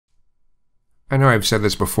I know I've said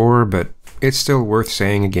this before, but it's still worth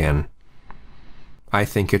saying again. I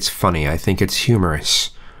think it's funny, I think it's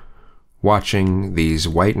humorous, watching these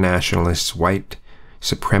white nationalists, white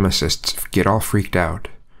supremacists get all freaked out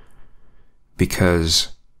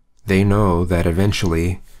because they know that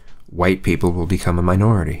eventually white people will become a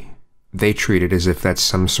minority. They treat it as if that's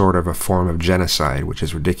some sort of a form of genocide, which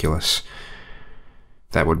is ridiculous.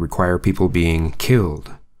 That would require people being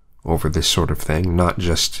killed over this sort of thing, not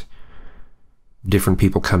just different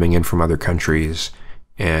people coming in from other countries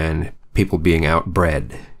and people being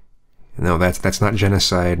outbred. No, that's not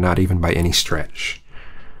genocide, not even by any stretch.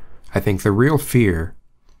 I think the real fear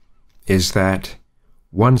is that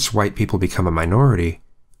once white people become a minority,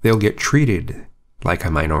 they'll get treated like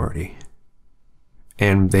a minority.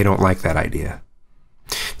 And they don't like that idea.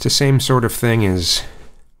 It's the same sort of thing as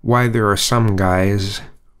why there are some guys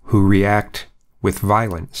who react with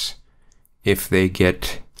violence if they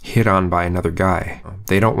get hit on by another guy.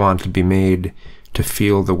 They don't want to be made to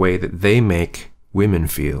feel the way that they make women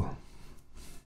feel.